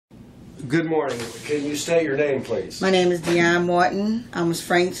Good morning. Can you state your name, please? My name is Dionne Morton. I'm Ms.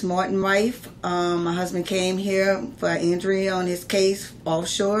 Frank's Morton wife. My husband came here for an injury on his case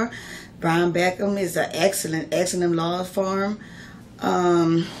offshore. Brian Beckcom is an excellent law firm.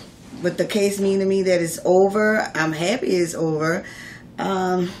 But the case means to me that it's over. I'm happy it's over.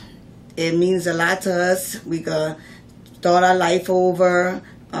 It means a lot to us. We could start our life over,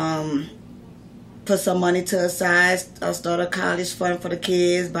 put some money to the side, start a college fund for the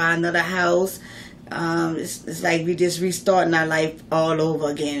kids, buy another house. It's like we just restarting our life all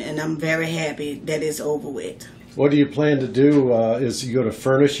over again, and I'm very happy that it's over with. What do you plan to do? Is you going to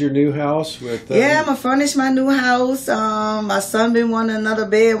furnish your new house with? Yeah, I'm gonna furnish my new house. My son been wanting another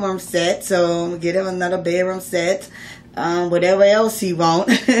bedroom set, so I'm gonna get him another bedroom set. Whatever else he want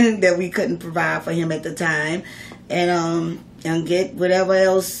that we couldn't provide for him at the time, and get whatever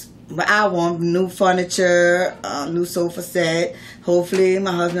else I want. New furniture, new sofa set. Hopefully,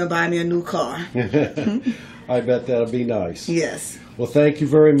 my husband will buy me a new car. I bet that'll be nice. Yes. Well, thank you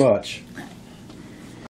very much.